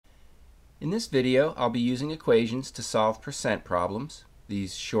In this video, I'll be using equations to solve percent problems,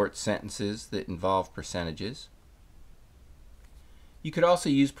 these short sentences that involve percentages. You could also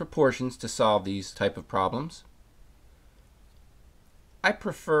use proportions to solve these type of problems. I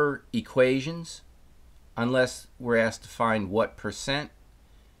prefer equations unless we're asked to find what percent,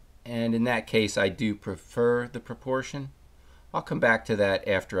 and in that case I do prefer the proportion. I'll come back to that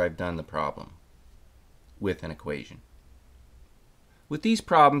after I've done the problem with an equation. With these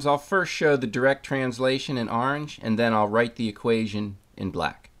problems, I'll first show the direct translation in orange, and then I'll write the equation in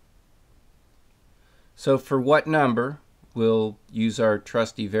black. So for what number, we'll use our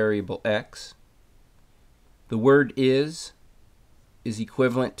trusty variable x. The word is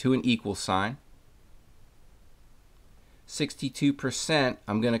equivalent to an equal sign. 62%,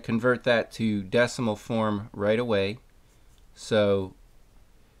 I'm going to convert that to decimal form right away. So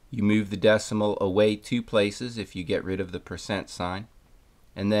you move the decimal away 2 places if you get rid of the percent sign.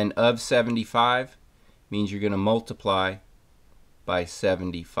 And then of 75 means you're going to multiply by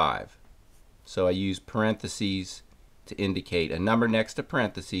 75. So I use parentheses to indicate. A number next to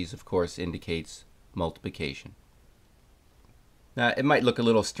parentheses, of course, indicates multiplication. Now, it might look a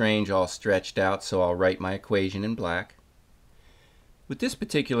little strange all stretched out, so I'll write my equation in black. With this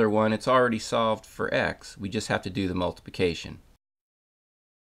particular one, it's already solved for x. We just have to do the multiplication.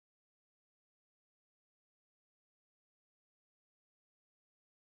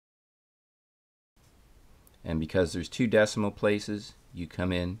 And because there's 2 decimal places, you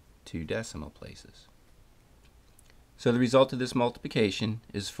come in 2 decimal places. So the result of this multiplication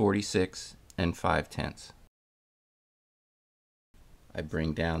is 46 5/10. I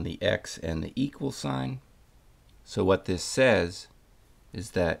bring down the x and the equal sign. So what this says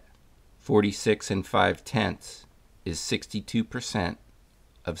is that 46 5/10 is 62%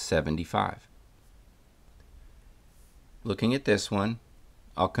 of 75. Looking at this one,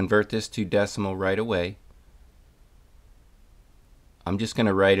 I'll convert this to decimal right away. I'm just going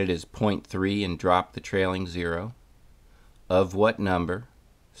to write it as 0.3 and drop the trailing 0. Of what number?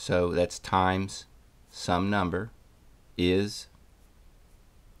 So that's times some number is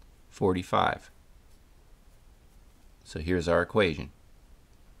 45. So here's our equation.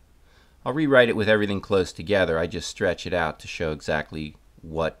 I'll rewrite it with everything close together. I just stretch it out to show exactly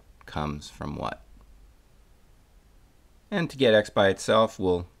what comes from what. And to get x by itself,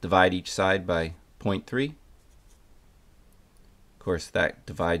 we'll divide each side by 0.3. Of course, that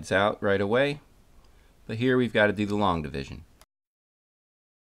divides out right away, but here we've got to do the long division.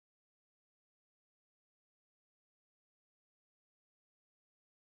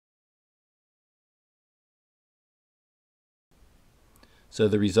 So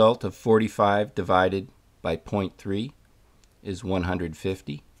the result of 45 divided by 0.3 is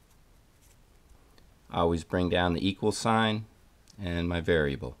 150. I always bring down the equal sign and my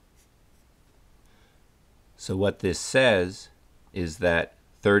variable. So what this says is that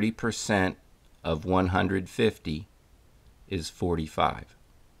 30% of 150 is 45.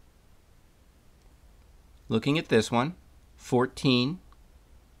 Looking at this one, 14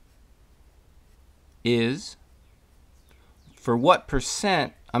 is, for what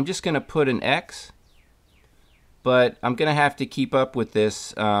percent, I'm just going to put an x, but I'm going to have to keep up with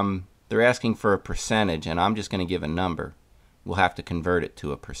this. They're asking for a percentage, and I'm just going to give a number. We'll have to convert it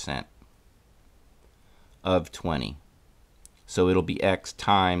to a percent of 20. So it'll be x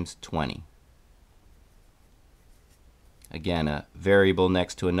times 20. Again, a variable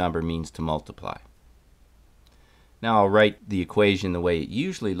next to a number means to multiply. Now I'll write the equation the way it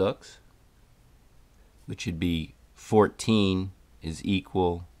usually looks, which would be 14 is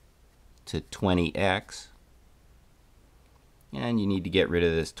equal to 20x. And you need to get rid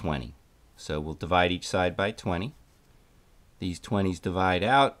of this 20. So we'll divide each side by 20. These 20s divide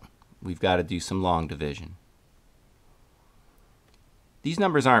out. We've got to do some long division. These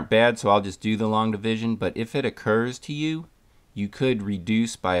numbers aren't bad, so I'll just do the long division, but if it occurs to you, you could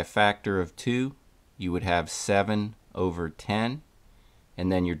reduce by a factor of 2. You would have 7 over 10,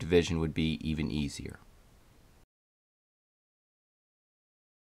 and then your division would be even easier.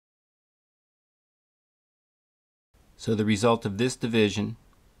 So the result of this division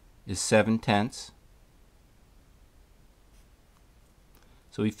is 7/10.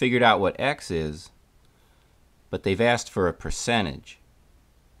 So we figured out what x is, but they've asked for a percentage.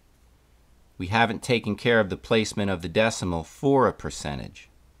 We haven't taken care of the placement of the decimal for a percentage.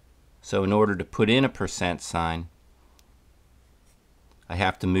 So in order to put in a percent sign, I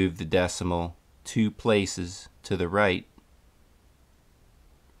have to move the decimal 2 places to the right.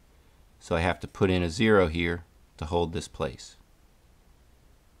 So I have to put in a 0 here to hold this place.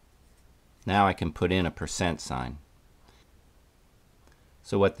 Now I can put in a percent sign.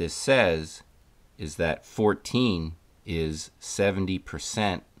 So what this says is that 14 is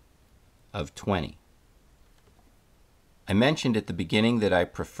 70% of 20. I mentioned at the beginning that I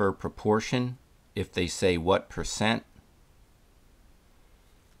prefer proportion if they say what percent,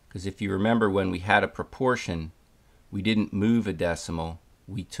 because if you remember, when we had a proportion, we didn't move a decimal.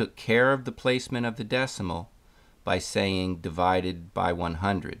 We took care of the placement of the decimal by saying divided by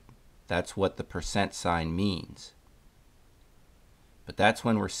 100. That's what the percent sign means. But that's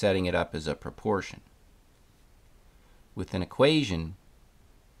when we're setting it up as a proportion. With an equation,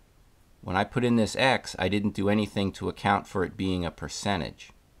 when I put in this x, I didn't do anything to account for it being a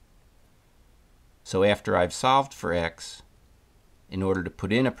percentage. So after I've solved for x, in order to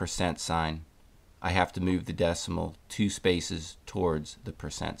put in a percent sign, I have to move the decimal 2 spaces towards the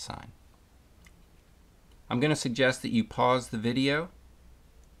percent sign. I'm going to suggest that you pause the video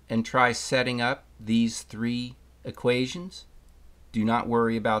and try setting up these 3 equations. Do not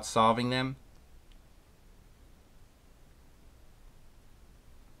worry about solving them.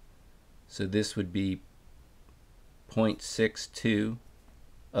 So this would be 0.62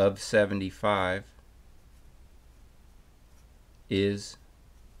 of 75 is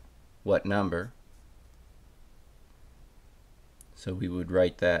what number? So we would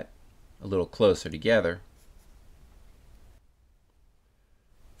write that a little closer together.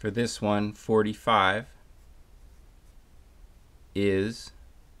 For this one, 45 is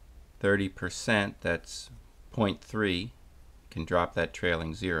 30%, that's 0.3, can drop that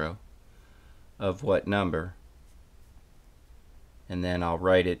trailing 0, of what number? And then I'll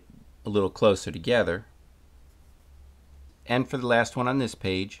write it a little closer together. And for the last one on this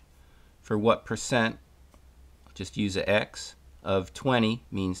page, for what percent, I'll just use a x of 20,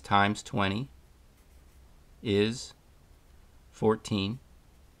 means times 20, is 14.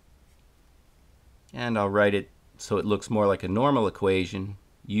 And I'll write it so it looks more like a normal equation.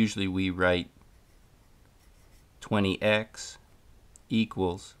 Usually we write 20x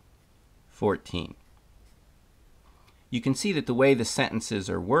equals 14. You can see that the way the sentences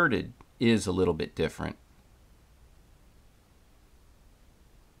are worded is a little bit different.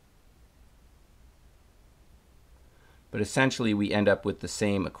 But essentially we end up with the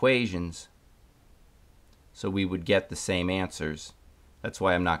same equations, so we would get the same answers. That's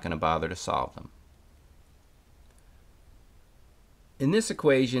why I'm not going to bother to solve them. In this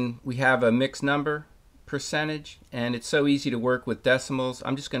equation we have a mixed number percentage, and it's so easy to work with decimals.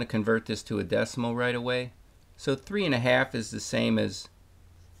 I'm just going to convert this to a decimal right away. So 3.5 is the same as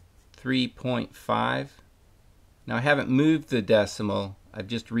 3.5. Now I haven't moved the decimal, I've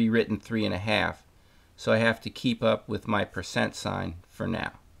just rewritten 3.5. So I have to keep up with my percent sign for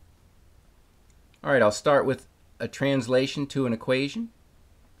now. Alright, I'll start with a translation to an equation.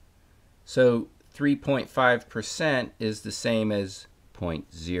 So 3.5% is the same as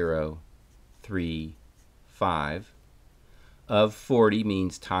 0.035 of 40,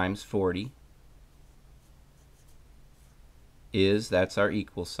 means times 40, is, that's our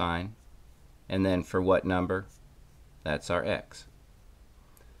equal sign, and then for what number? That's our x.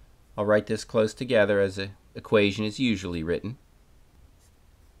 I'll write this close together as an equation is usually written.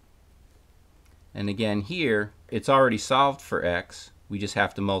 And again here, it's already solved for x. We just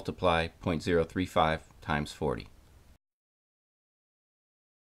have to multiply 0.035 times 40.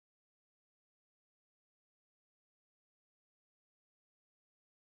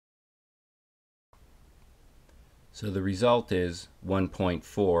 So the result is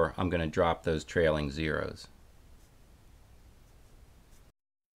 1.4. I'm going to drop those trailing zeros.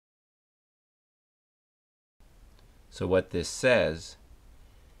 So what this says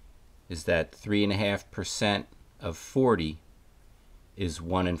is that 3.5% of 40 is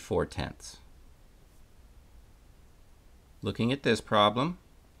 1 4/10. Looking at this problem,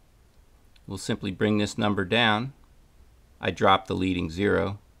 we'll simply bring this number down. I drop the leading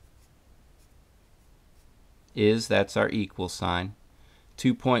 0. Is, that's our equal sign.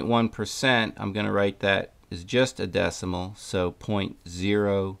 2.1%, I'm going to write that as just a decimal, so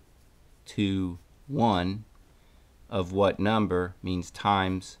 0.021 of what number means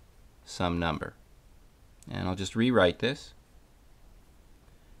times some number. And I'll just rewrite this.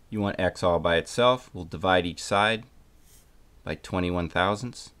 You want x all by itself, we'll divide each side by 21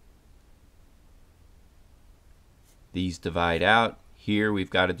 thousandths. These divide out. Here we've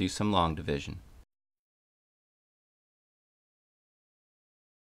got to do some long division.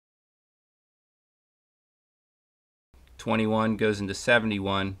 '21 goes into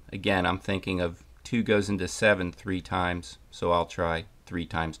 71. Again, I'm thinking of 2 goes into 7 3 times, so I'll try 3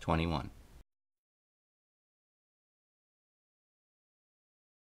 times 21.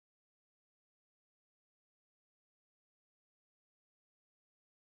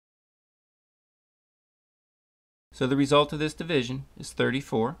 So the result of this division is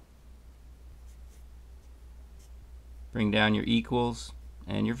 34. Bring down your equals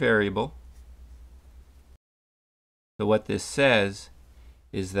and your variable. So what this says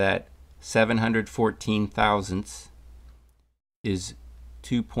is that 714 thousandths is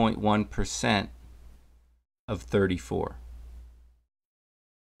 2.1% of 34.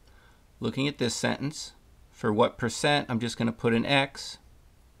 Looking at this sentence, for what percent, I'm just going to put an X.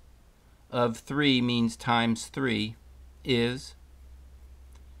 Of 3 means times 3 is,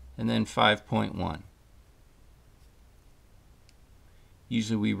 and then 5.1.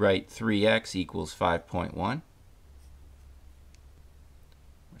 Usually we write 3x equals 5.1.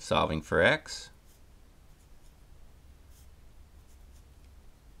 We're solving for x.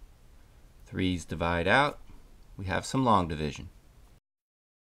 3's divide out. We have some long division.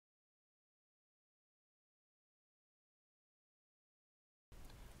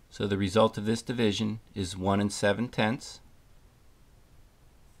 So the result of this division is 1 7/10.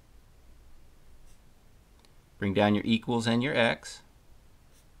 Bring down your equals and your x.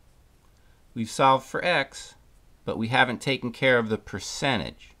 We've solved for x, but we haven't taken care of the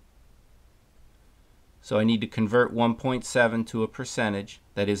percentage. So I need to convert 1.7 to a percentage.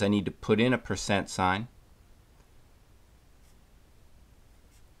 That is, I need to put in a percent sign.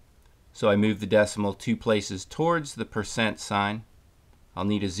 So I move the decimal 2 places towards the percent sign. I'll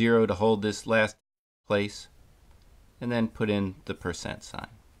need a 0 to hold this last place, and then put in the percent sign.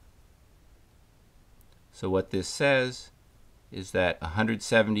 So what this says is that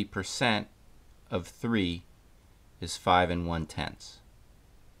 170% of 3 is 5 1/10.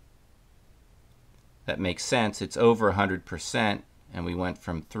 That makes sense. It's over 100%, and we went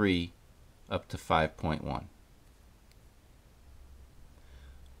from 3 up to 5.1.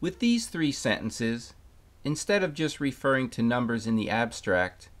 With these 3 sentences, instead of just referring to numbers in the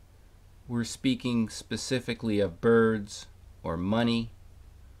abstract, we're speaking specifically of birds or money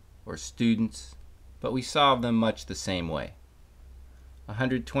or students, but we solve them much the same way.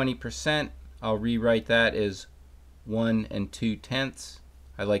 120%, I'll rewrite that as 1 2/10.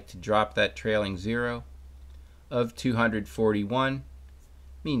 I like to drop that trailing 0. Of 241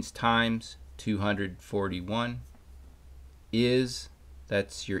 means times 241 is,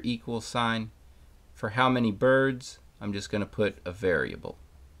 that's your equal sign. For how many birds, I'm just going to put a variable.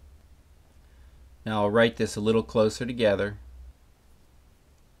 Now I'll write this a little closer together.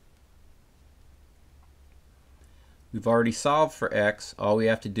 We've already solved for x. All we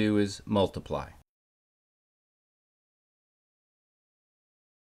have to do is multiply.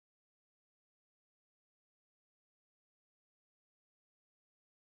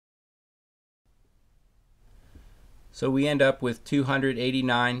 So we end up with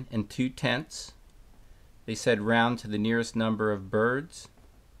 289 2/10. They said round to the nearest number of birds,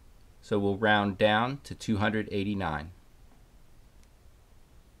 so we'll round down to 289.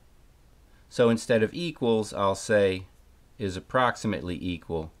 So instead of equals, I'll say is approximately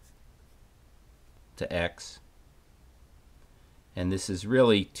equal to x, and this is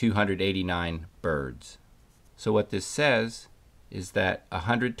really 289 birds. So what this says is that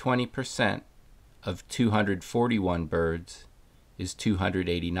 120% of 241 birds is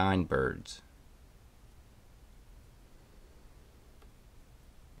 289 birds.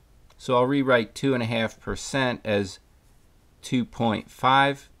 So I'll rewrite 2.5% as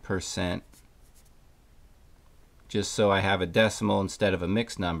 2.5%, just so I have a decimal instead of a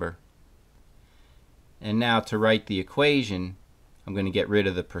mixed number. And now to write the equation, I'm going to get rid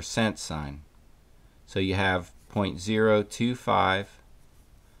of the percent sign. So you have 0.025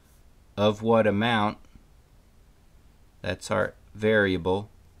 of what amount, that's our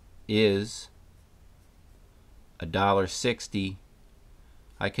variable, is $1.60.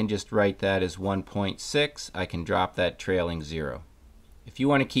 I can just write that as 1.6. I can drop that trailing 0. If you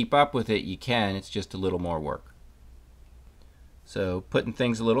want to keep up with it, you can. It's just a little more work. So putting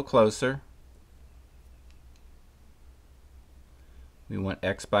things a little closer, we want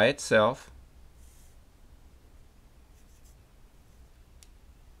x by itself.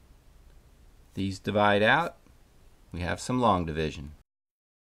 These divide out. We have some long division.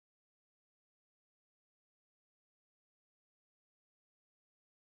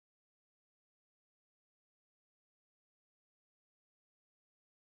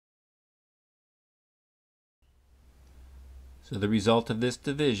 So the result of this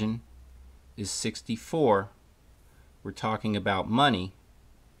division is 64. We're talking about money,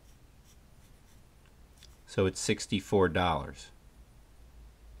 so it's $64.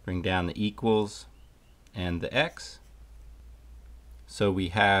 Bring down the equals and the x. So we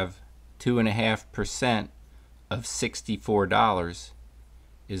have 2.5% of $64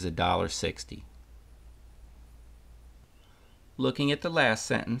 is $1.60. looking at the last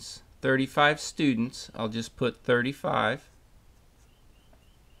sentence, 35 students, I'll just put 35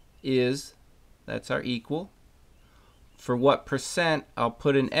 is, that's our equal. For what percent, I'll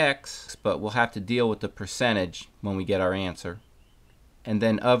put an X, but we'll have to deal with the percentage when we get our answer. And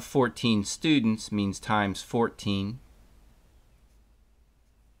then of 14 students means times 14.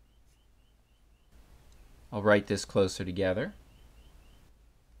 I'll write this closer together.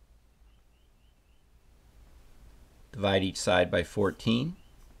 Divide each side by 14.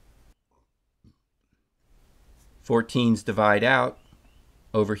 14's divide out.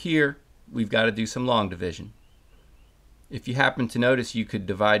 Over here, we've got to do some long division. If you happen to notice you could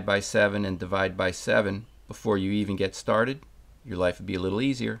divide by 7 and divide by 7 before you even get started, your life would be a little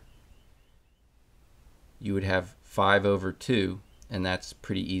easier. You would have 5 over 2, and that's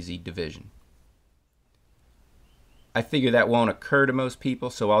pretty easy division. I figure that won't occur to most people,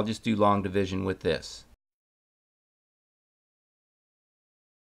 so I'll just do long division with this.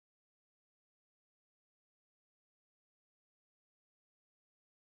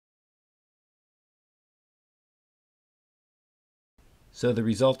 So the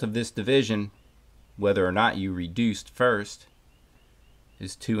result of this division, whether or not you reduced first,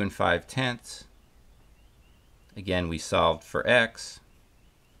 is 2 5/10. Again, we solved for x,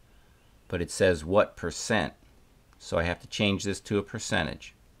 but it says what percent. So I have to change this to a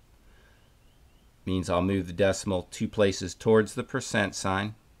percentage. Means I'll move the decimal 2 places towards the percent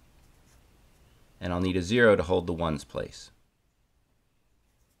sign, and I'll need a 0 to hold the ones place.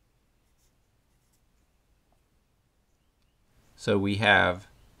 So we have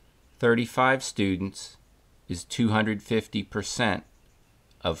 35 students is 250%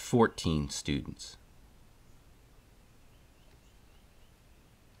 of 14 students.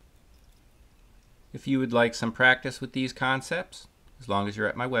 If you would like some practice with these concepts, as long as you're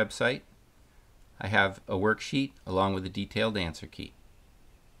at my website, I have a worksheet along with a detailed answer key.